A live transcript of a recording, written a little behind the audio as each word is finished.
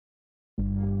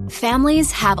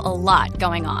Families have a lot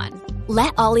going on.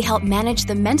 Let Ollie help manage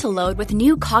the mental load with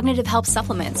new cognitive help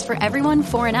supplements for everyone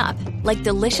 4 and up, like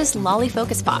delicious Lolly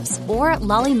Focus Pops or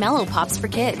Lolly Mellow Pops for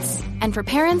kids. And for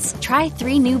parents, try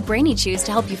 3 new Brainy Chews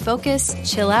to help you focus,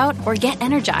 chill out, or get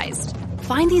energized.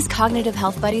 Find these cognitive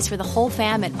health buddies for the whole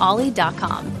fam at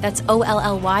ollie.com. That's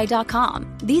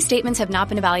OLLY.com. These statements have not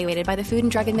been evaluated by the Food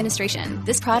and Drug Administration.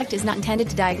 This product is not intended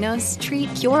to diagnose,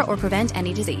 treat, cure, or prevent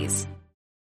any disease.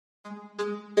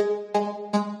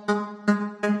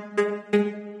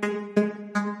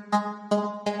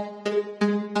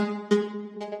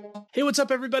 Hey, what's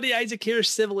up, everybody? Isaac here,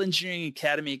 Civil Engineering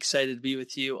Academy. Excited to be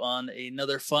with you on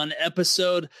another fun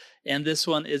episode, and this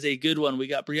one is a good one. We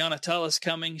got Brianna Talla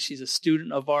coming. She's a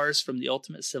student of ours from the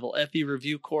Ultimate Civil FE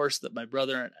Review course that my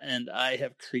brother and I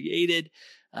have created.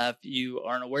 If you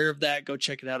aren't aware of that, go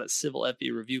check it out at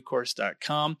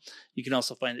civilfereviewcourse.com. You can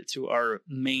also find it through our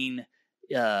main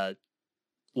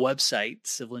website,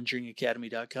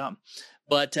 civilengineeringacademy.com.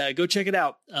 But go check it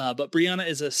out. But Brianna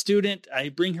is a student. I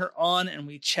bring her on and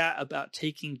we chat about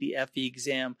taking the FE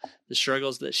exam, the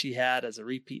struggles that she had as a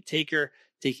repeat taker,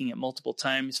 taking it multiple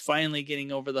times, finally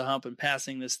getting over the hump and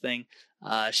passing this thing.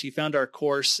 She found our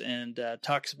course and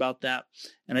talks about that.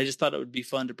 And I just thought it would be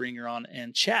fun to bring her on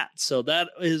and chat. So that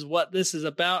is what this is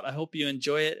about. I hope you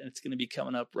enjoy it. And it's going to be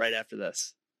coming up right after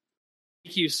this.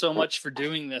 Thank you so much for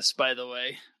doing this, by the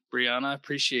way, Brianna. I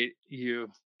appreciate you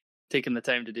taking the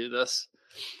time to do this.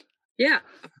 Yeah.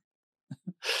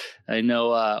 I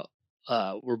know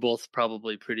we're both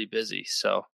probably pretty busy.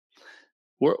 So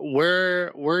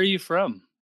where are you from?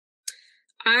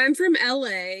 I'm from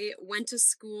LA, went to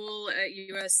school at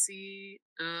USC,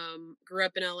 grew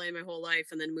up in LA my whole life,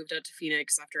 and then moved out to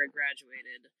Phoenix after I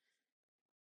graduated.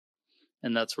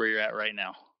 And that's where you're at right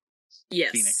now?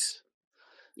 Yes. Phoenix.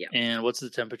 Yeah. And what's the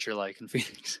temperature like in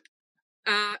Phoenix?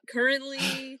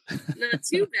 Currently not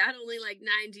too bad, only like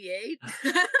 98.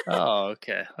 Oh,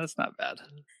 okay. That's not bad.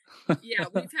 Yeah,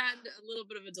 we've had a little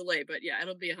bit of a delay, but yeah,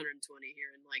 it'll be 120 here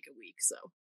in like a week, so.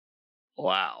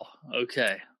 Wow.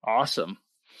 Okay. Awesome.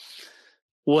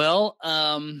 Well,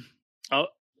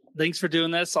 thanks for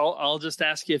doing this. I'll just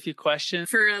ask you a few questions.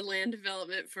 For a land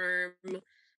development firm,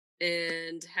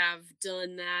 and have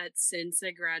done that since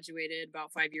I graduated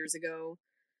about 5 years ago.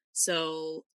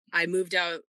 So I moved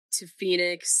out to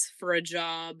Phoenix for a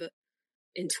job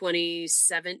in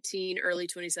 2017, early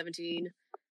 2017.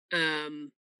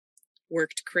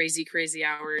 Worked crazy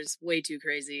hours, way too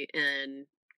crazy, and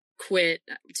quit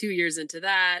 2 years into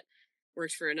that.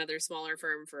 Worked for another smaller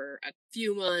firm for a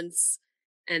few months,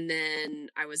 and then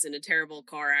I was in a terrible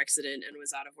car accident and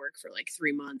was out of work for like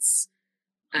 3 months.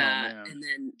 And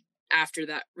then after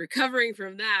that, recovering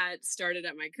from that, started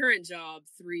at my current job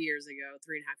 3.5 years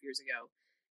ago.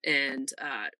 And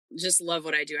just love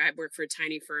what I do. I work for a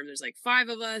tiny firm. There's like 5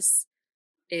 of us.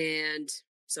 And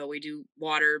so we do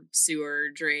water, sewer,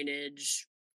 drainage,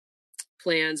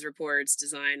 plans, reports,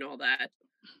 design, all that.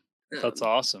 That's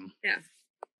awesome. Yeah.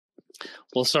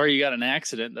 Well, sorry you got an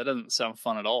accident. That doesn't sound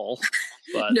fun at all.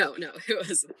 But No, it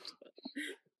wasn't.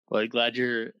 Well, glad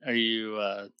it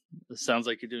sounds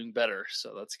like you're doing better.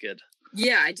 So that's good.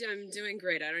 Yeah, I'm doing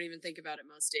great. I don't even think about it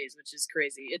most days, which is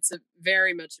crazy. It's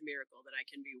very much a miracle that I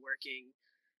can be working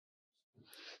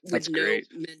with no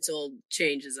mental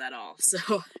changes at all.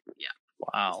 So, yeah.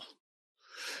 Wow.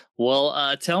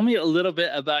 Well, tell me a little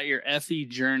bit about your FE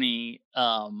journey.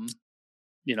 How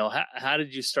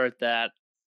did you start that?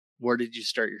 Where did you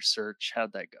start your search?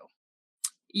 How'd that go?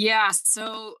 Yeah,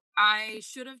 so I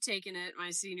should have taken it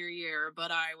my senior year,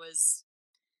 but I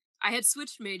had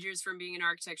switched majors from being an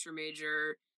architecture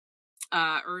major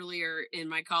earlier in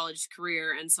my college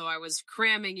career. And so I was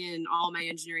cramming in all my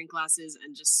engineering classes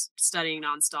and just studying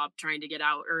nonstop, trying to get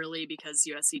out early because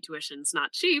USC tuition's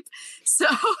not cheap. So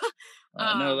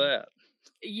I know that.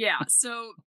 Yeah.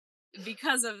 So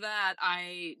because of that,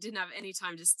 I didn't have any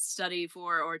time to study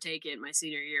for or take it my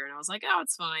senior year. And I was like, oh,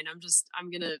 it's fine.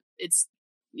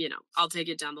 I'll take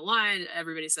it down the line.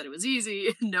 Everybody said it was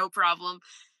easy. No problem.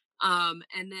 And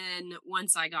then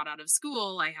once I got out of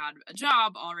school, I had a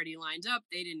job already lined up.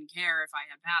 They didn't care if I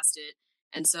had passed it.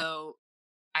 And so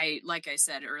like I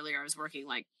said earlier, I was working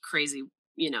like crazy,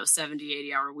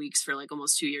 70, 80-hour weeks for like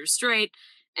almost 2 years straight.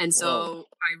 And so Whoa.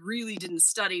 I really didn't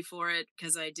study for it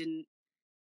because I didn't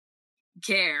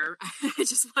care. I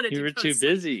just wanted You were too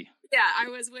busy. Yeah, I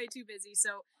was way too busy.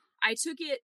 So I took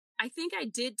it. I think I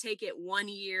did take it 1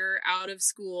 year out of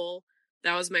school.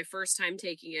 That was my first time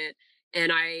taking it.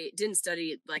 And I didn't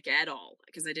study like at all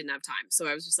because I didn't have time. So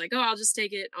I was just like, I'll just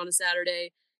take it on a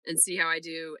Saturday and see how I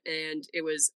do. And it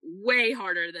was way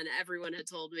harder than everyone had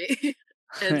told me.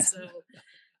 And so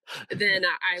then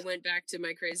I went back to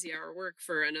my crazy hour work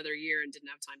for another year and didn't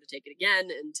have time to take it again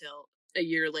until a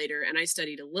year later. And I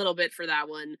studied a little bit for that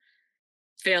one,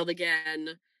 failed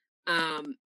again.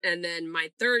 And then my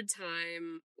third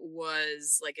time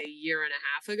was like a year and a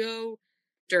half ago.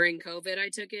 During COVID, I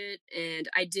took it and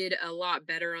I did a lot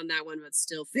better on that one, but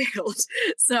still failed.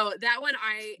 So that one,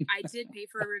 I did pay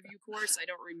for a review course. I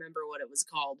don't remember what it was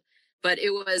called, but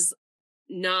it was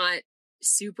not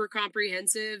super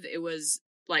comprehensive. It was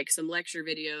like some lecture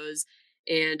videos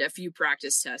and a few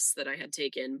practice tests that I had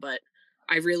taken, but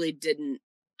I really didn't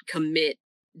commit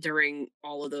during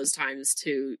all of those times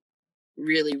to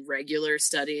really regular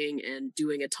studying and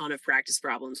doing a ton of practice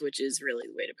problems, which is really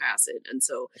the way to pass it. And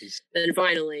so then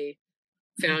finally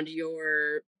found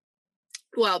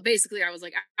basically I was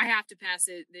like, I have to pass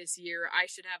it this year. I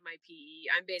should have my PE.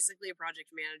 I'm basically a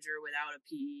project manager without a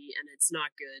PE and it's not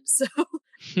good. So,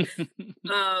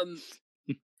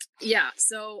 yeah.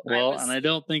 So and I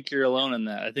don't think you're alone in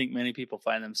that. I think many people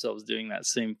find themselves doing that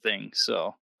same thing.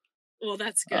 So, well,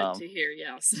 that's good to hear.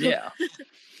 Yeah.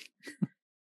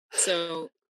 So,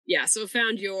 yeah. So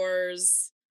found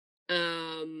yours,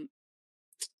 and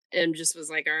just was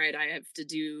like, all right, I have to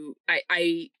do,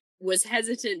 I was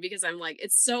hesitant because I'm like,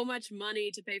 it's so much money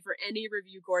to pay for any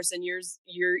review course. And your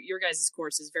guys'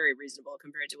 course is very reasonable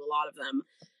compared to a lot of them,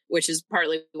 which is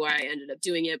partly why I ended up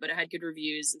doing it, but it had good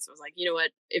reviews. And so I was like, you know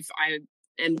what, if I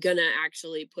am going to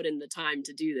actually put in the time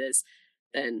to do this,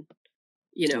 then,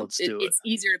 it's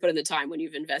easier to put in the time when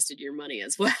you've invested your money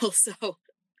as well. So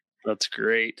that's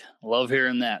great. Love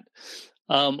hearing that.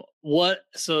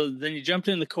 So then you jumped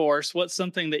in the course. What's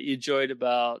something that you enjoyed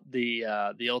about the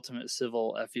Ultimate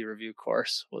Civil FE Review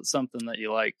course? What's something that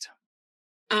you liked?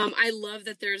 I love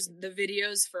that there's the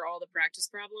videos for all the practice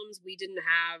problems. We didn't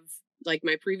have, like,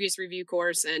 my previous review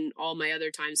course and all my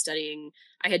other time studying.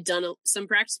 I had done some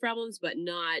practice problems, but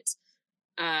not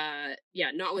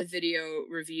with video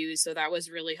reviews. So that was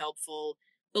really helpful.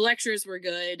 The lectures were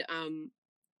good.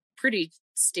 Pretty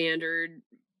standard,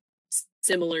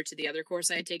 similar to the other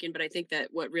course I had taken, but I think that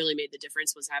what really made the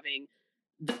difference was having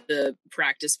the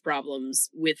practice problems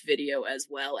with video as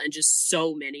well, and just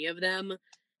so many of them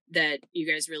that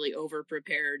you guys really over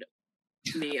prepared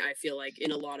me, I feel like,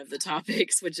 in a lot of the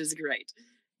topics, which is great.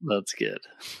 That's good.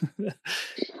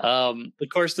 The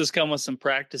course does come with some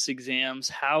practice exams.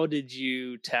 How did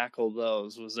you tackle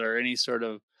those? Was there any sort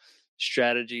of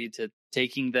strategy to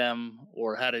taking them,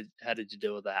 or how did you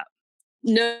deal with that?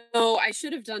 No, I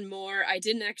should have done more. I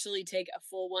didn't actually take a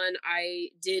full one. I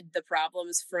did the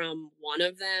problems from one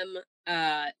of them,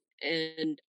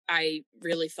 and I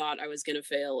really thought I was going to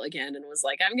fail again and was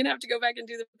like, I'm going to have to go back and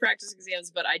do the practice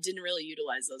exams, but I didn't really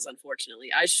utilize those, unfortunately.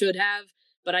 I should have,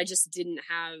 but I just didn't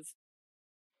have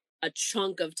a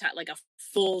chunk of time, like a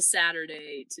full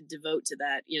Saturday to devote to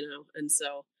that, and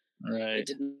so I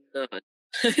did not.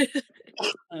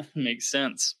 Makes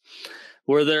sense.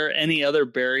 Were there any other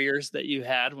barriers that you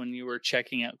had when you were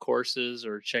checking out courses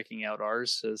or checking out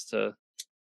ours as to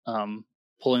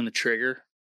pulling the trigger?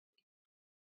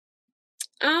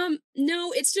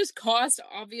 No, it's just cost,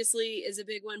 obviously, is a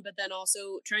big one, but then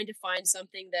also trying to find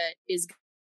something that is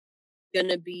going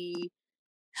to be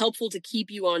helpful to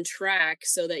keep you on track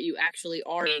so that you actually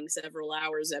are in several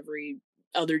hours every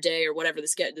other day or whatever the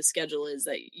schedule is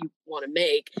that you want to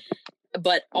make,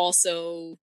 but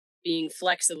also being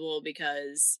flexible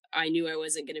because I knew I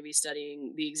wasn't going to be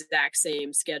studying the exact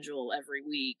same schedule every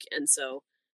week. And so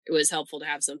it was helpful to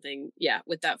have something,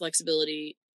 with that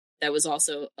flexibility that was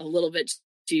also a little bit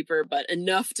cheaper, but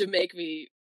enough to make me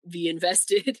be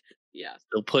invested. Yeah.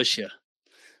 They'll push you.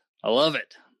 I love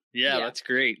it. Yeah, that's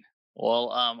great.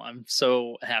 Well, I'm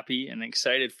so happy and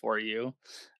excited for you.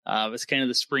 It's kind of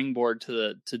the springboard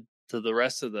to the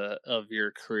rest of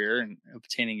your career and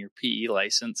obtaining your PE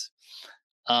license.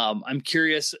 I'm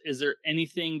curious, is there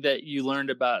anything that you learned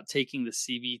about taking the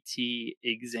CVT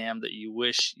exam that you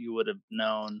wish you would have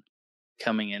known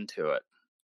coming into it?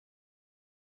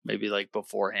 Maybe like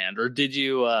beforehand, or did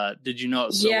you know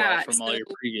it so well from all your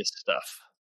previous stuff?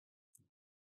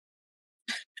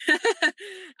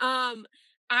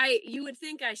 You would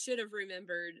think I should have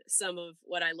remembered some of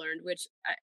what I learned, which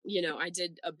I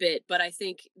did a bit, but I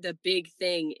think the big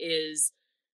thing is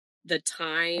the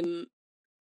time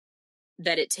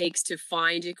that it takes to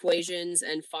find equations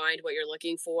and find what you're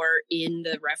looking for in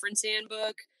the reference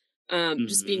handbook.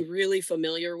 Just being really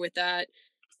familiar with that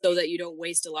so that you don't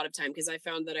waste a lot of time, because I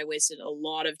found that I wasted a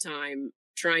lot of time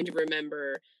trying to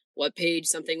remember what page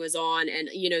something was on, and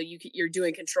you're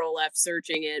doing Control F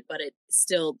searching it, but it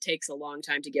still takes a long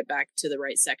time to get back to the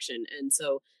right section. And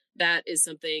so that is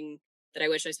something that I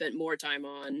wish I spent more time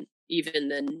on, even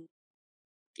than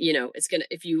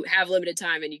if you have limited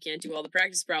time and you can't do all the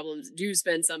practice problems, do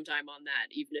spend some time on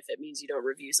that, even if it means you don't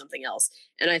review something else.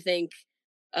 And I think,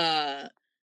 time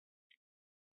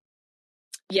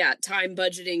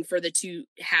budgeting for the two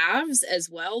halves as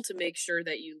well, to make sure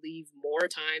that you leave more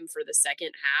time for the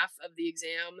second half of the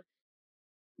exam,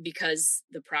 because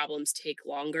the problems take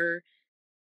longer,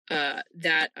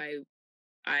 that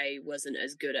I wasn't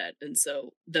as good at. And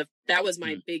so that was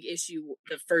my big issue.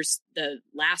 The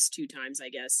last two times, I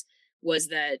guess, was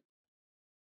that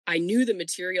I knew the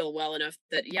material well enough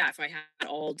that, if I had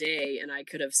all day and I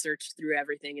could have searched through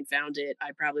everything and found it,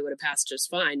 I probably would have passed just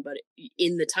fine. But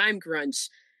in the time crunch,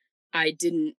 I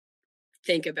didn't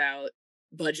think about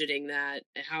budgeting that.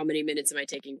 How many minutes am I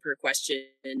taking per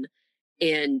question,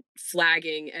 and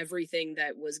flagging everything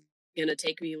that was going to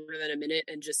take me more than a minute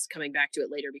and just coming back to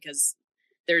it later, because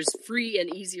there's free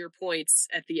and easier points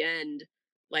at the end,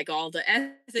 like all the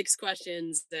ethics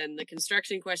questions and the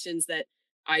construction questions that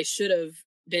I should have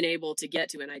been able to get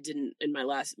to, and I didn't in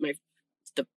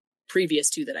the previous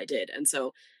two that I did. And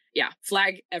so,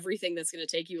 flag everything that's going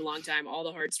to take you a long time, all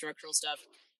the hard structural stuff,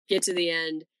 get to the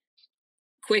end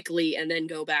quickly, and then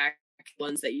go back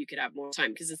ones that you could have more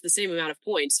time, because it's the same amount of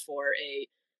points for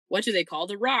what do they call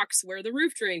the rocks where the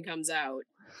roof drain comes out,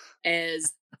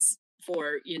 as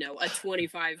for a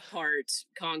 25 part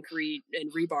concrete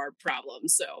and rebar problem.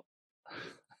 So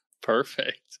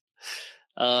perfect.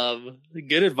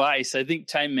 Good advice. I think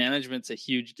time management's a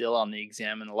huge deal on the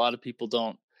exam, and a lot of people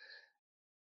don't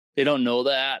know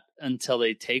that until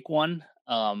they take one,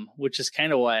 which is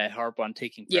kind of why I harp on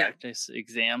taking practice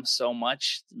exams so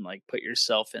much, and like put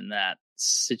yourself in that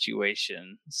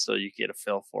situation so you get a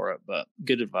feel for it. But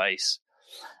good advice.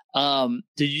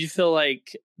 Did you feel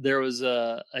like there was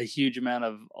a huge amount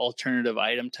of alternative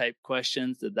item type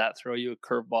questions? Did that throw you a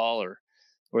curveball,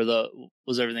 or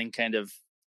was everything kind of,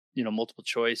 multiple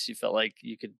choice? You felt like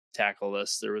you could tackle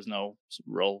this. There was no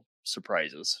real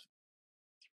surprises.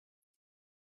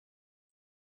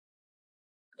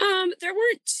 There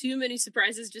weren't too many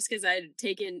surprises, just because I had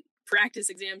taken practice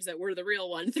exams that were the real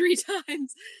one 3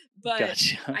 times. But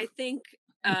gotcha. I think,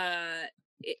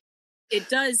 it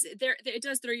does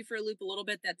throw you for a loop a little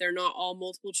bit, that they're not all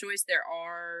multiple choice. There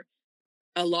are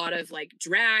a lot of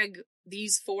drag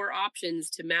these 4 options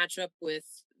to match up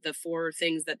with the 4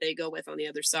 things that they go with on the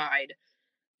other side.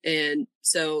 And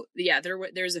so,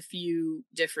 there's a few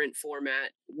different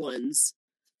format ones.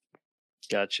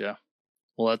 Gotcha.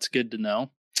 Well, that's good to know.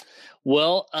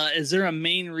 Well, is there a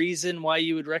main reason why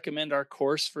you would recommend our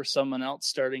course for someone else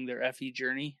starting their FE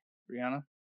journey, Brianna?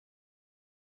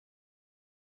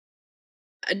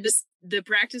 The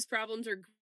practice problems are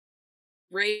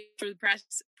great for the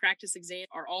practice exam,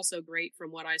 are also great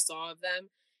from what I saw of them.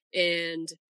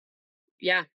 And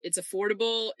it's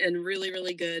affordable and really,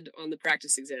 really good on the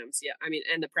practice exams.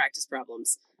 And the practice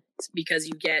problems, because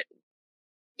you get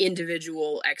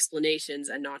individual explanations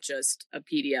and not just a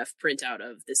PDF printout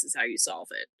of this is how you solve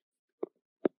it.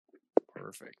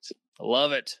 Perfect. I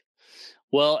love it.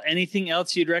 Well, anything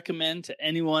else you'd recommend to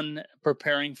anyone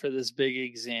preparing for this big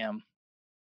exam?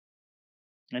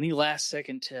 Any last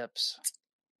second tips?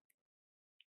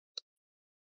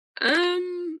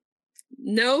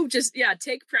 No, just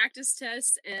take practice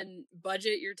tests and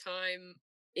budget your time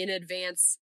in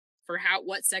advance for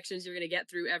what sections you're going to get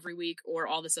through every week, or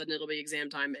all of a sudden it'll be exam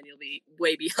time and you'll be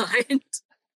way behind.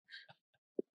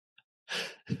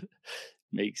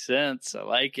 Makes sense. I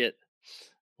like it.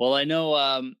 Well, I know,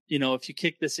 if you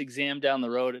kick this exam down the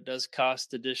road, it does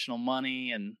cost additional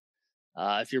money. And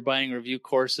if you're buying review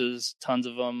courses, tons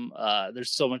of them,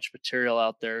 there's so much material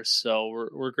out there. So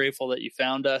we're grateful that you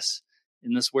found us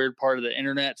in this weird part of the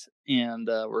internet, and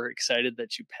we're excited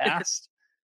that you passed.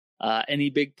 Any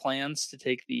big plans to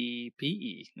take the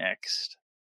PE next?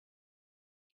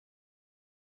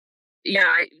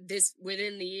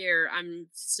 Within the year, I'm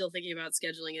still thinking about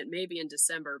scheduling it maybe in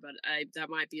December, but that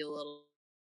might be a little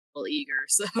eager.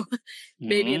 So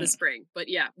maybe in the spring, but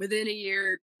within a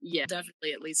year,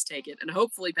 definitely at least take it and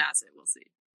hopefully pass it. We'll see.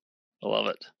 I love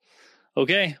it.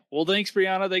 Okay. Well, thanks,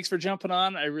 Brianna. Thanks for jumping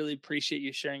on. I really appreciate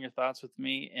you sharing your thoughts with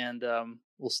me, and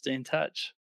we'll stay in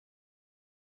touch.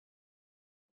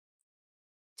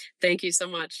 Thank you so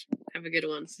much. Have a good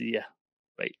one. See ya.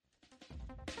 Bye.